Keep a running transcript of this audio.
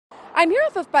I'm here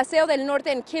off of Paseo del Norte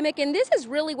and Kimmick, and this is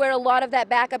really where a lot of that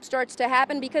backup starts to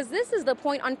happen, because this is the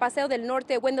point on Paseo del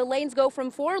Norte when the lanes go from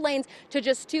 4 lanes to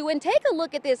just 2. And take a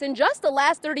look at this. In just the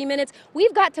last 30 minutes,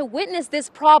 we've got to witness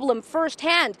this problem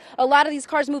firsthand. A lot of these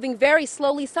cars moving very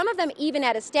slowly, some of them even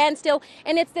at a standstill,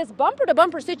 and it's this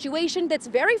bumper-to-bumper situation that's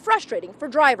very frustrating for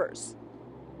drivers.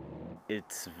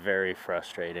 It's very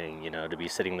frustrating, to be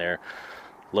sitting there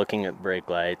looking at brake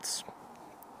lights,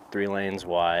 3 lanes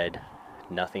wide,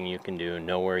 nothing you can do,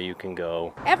 nowhere you can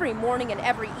go. Every morning and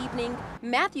every evening,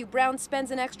 Matthew Brown spends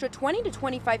an extra 20 to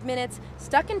 25 minutes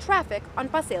stuck in traffic on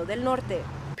Paseo del Norte.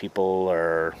 People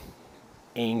are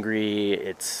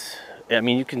angry.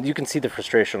 You can see the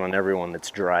frustration on everyone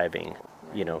that's driving,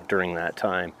 during that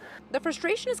time. The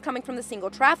frustration is coming from the single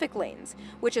traffic lanes,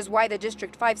 which is why the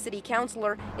District 5 City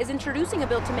Councilor is introducing a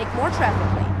bill to make more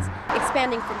traffic lanes,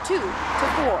 expanding from 2 to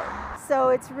 4. So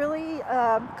it's really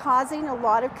causing a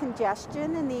lot of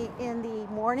congestion in the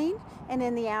morning and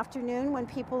in the afternoon when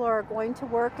people are going to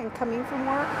work and coming from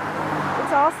work.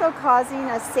 It's also causing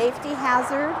a safety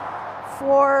hazard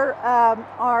for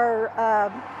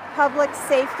our public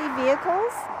safety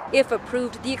vehicles. If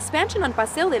approved, the expansion on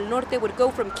Paseo del Norte would go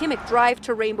from Kimmick Drive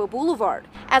to Rainbow Boulevard,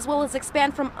 as well as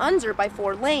expand from Unser by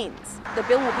 4 lanes. The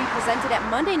bill will be presented at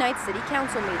Monday night's City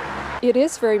Council meeting. It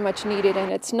is very much needed,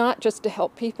 and it's not just to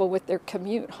help people with their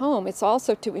commute home, it's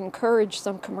also to encourage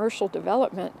some commercial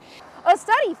development. A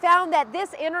study found that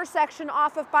this intersection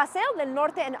off of Paseo del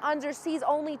Norte and Unser sees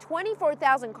only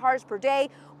 24,000 cars per day,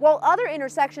 while other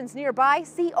intersections nearby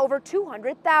see over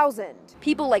 200,000.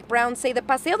 People like Brown say the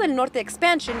Paseo del Norte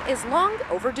expansion is long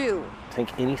overdue. I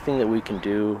think anything that we can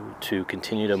do to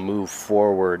continue to move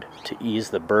forward to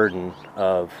ease the burden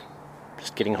of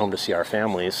just getting home to see our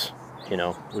families,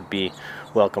 would be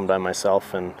welcomed by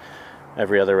myself and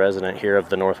every other resident here of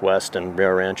the Northwest and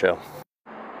Rio Rancho.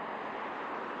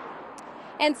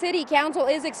 And City Council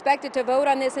is expected to vote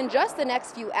on this in just the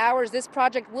next few hours. This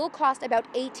project will cost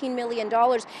about $18 million.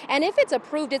 And if it's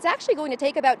approved, it's actually going to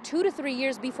take about 2 to 3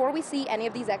 years before we see any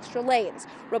of these extra lanes.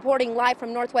 Reporting live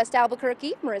from Northwest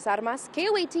Albuquerque, Marissa Armas,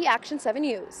 KOAT Action 7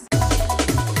 News.